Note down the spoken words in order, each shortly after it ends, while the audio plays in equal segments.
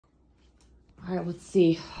All right, let's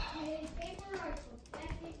see.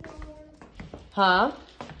 Huh?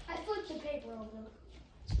 I flipped the paper over.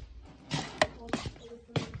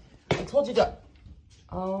 I told you to.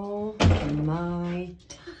 Oh my.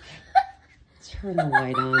 Turn the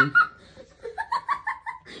light on.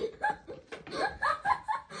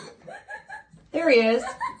 There he is.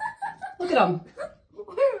 Look at him.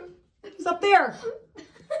 He's up there.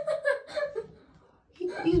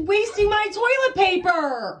 He's wasting my toilet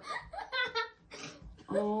paper.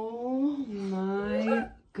 Oh my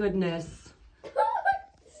goodness.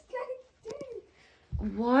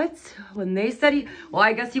 What? When they said he, well,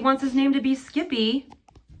 I guess he wants his name to be Skippy.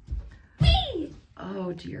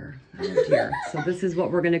 Oh dear. Oh dear. So this is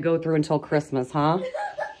what we're going to go through until Christmas, huh?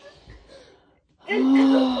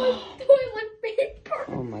 Oh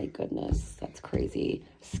my goodness. That's crazy.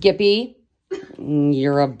 Skippy,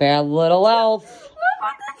 you're a bad little elf. Look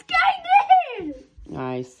what this guy did.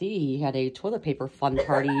 I see. He had a toilet paper fun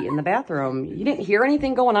party in the bathroom. You didn't hear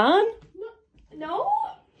anything going on? No.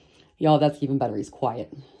 Yo, that's even better. He's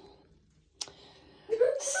quiet.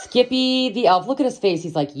 Skippy the elf. Look at his face.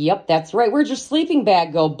 He's like, yep, that's right. Where'd your sleeping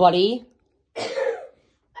bag go, buddy? I think he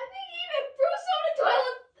even threw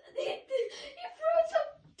some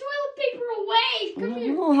toilet paper away. Come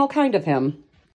here. Oh, how kind of him.